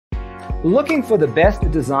Looking for the best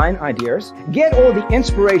design ideas? Get all the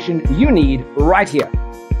inspiration you need right here.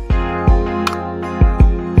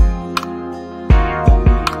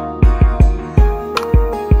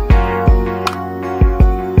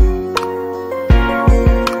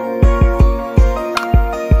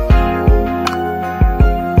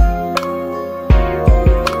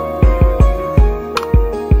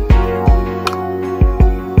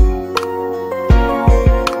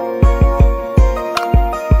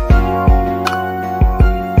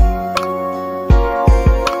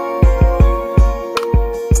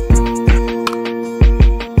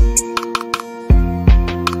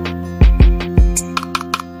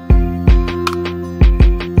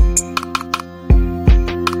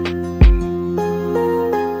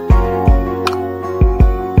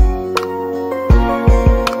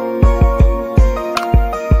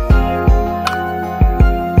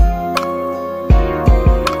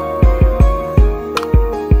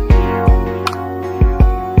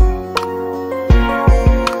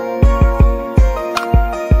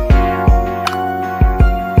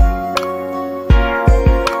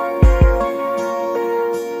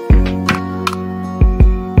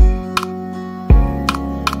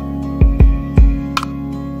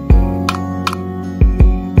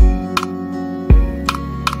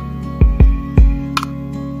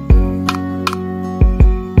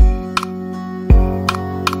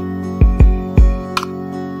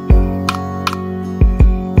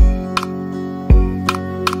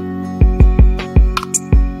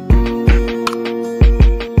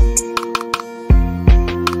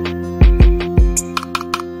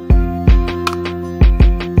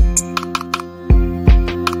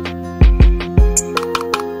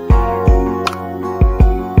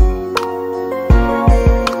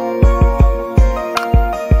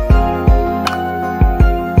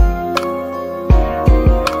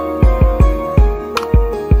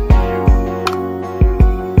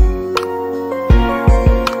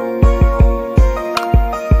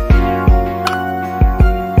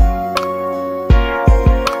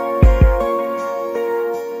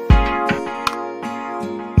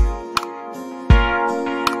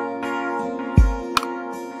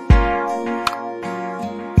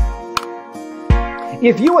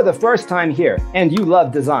 If you are the first time here and you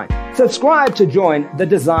love design, subscribe to join the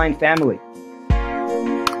design family.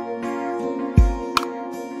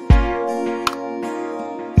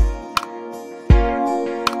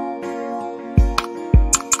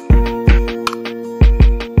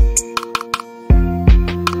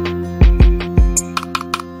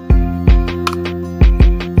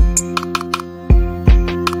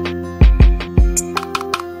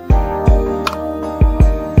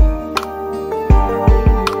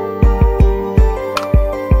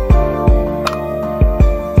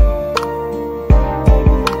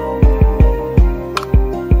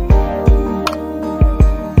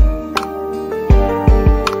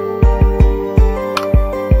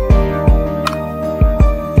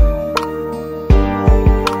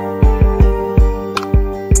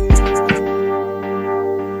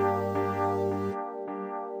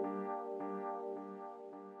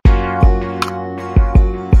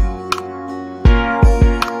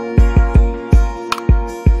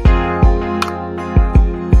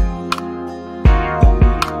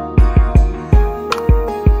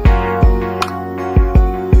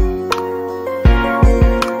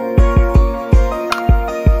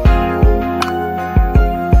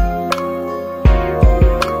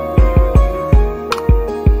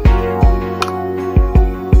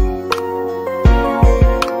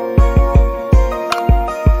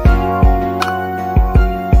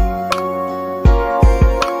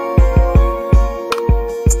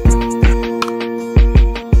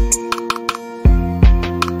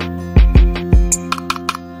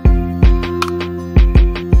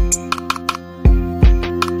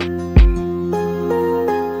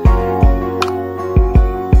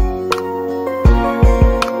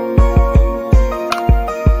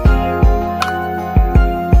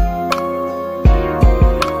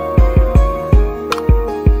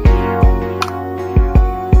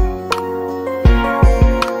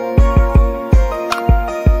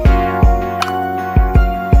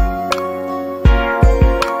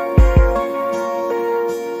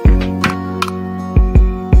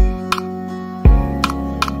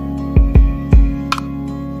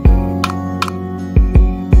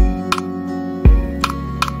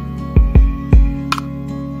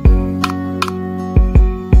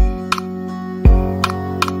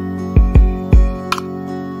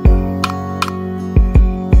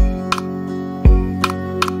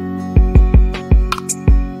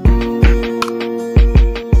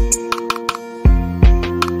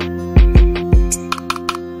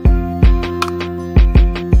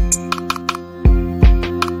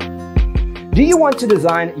 Do you want to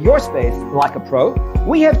design your space like a pro?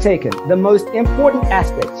 We have taken the most important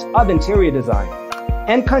aspects of interior design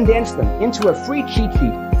and condensed them into a free cheat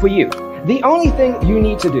sheet for you. The only thing you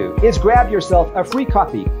need to do is grab yourself a free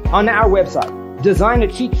copy on our website,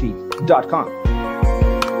 designercheatsheet.com.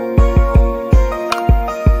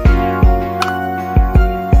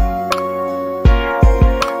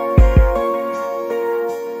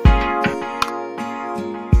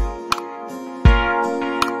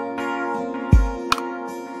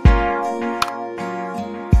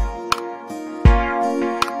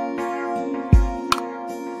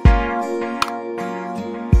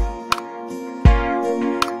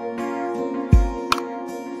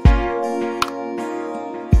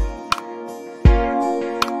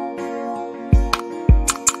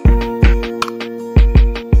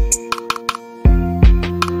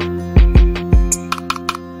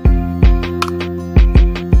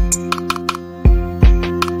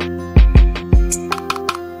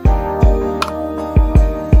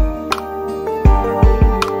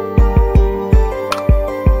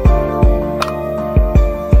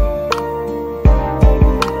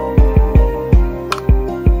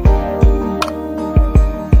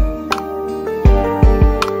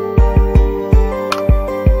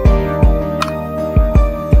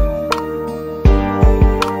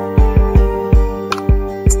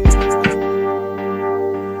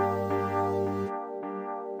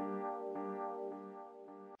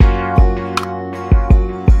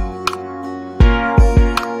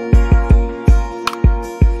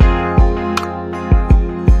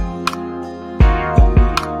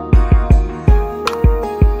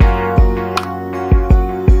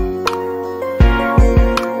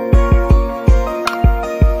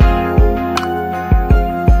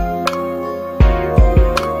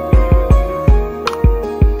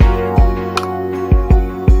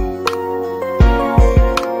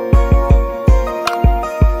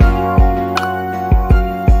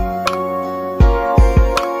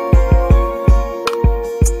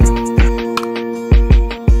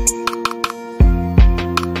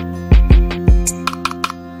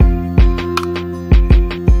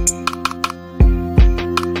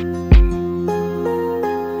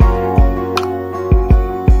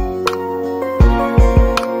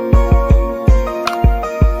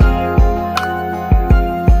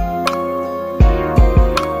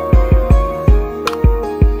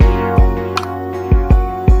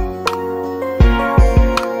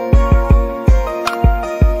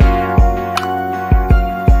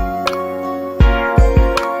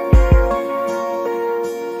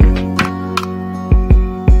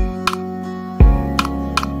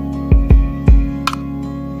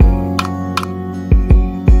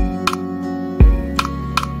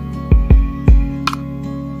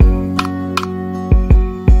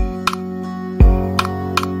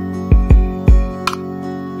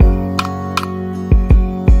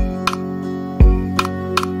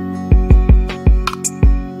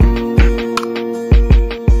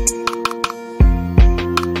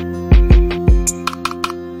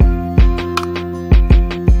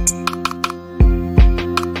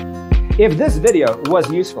 If this video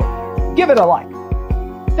was useful, give it a like.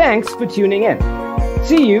 Thanks for tuning in.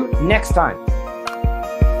 See you next time.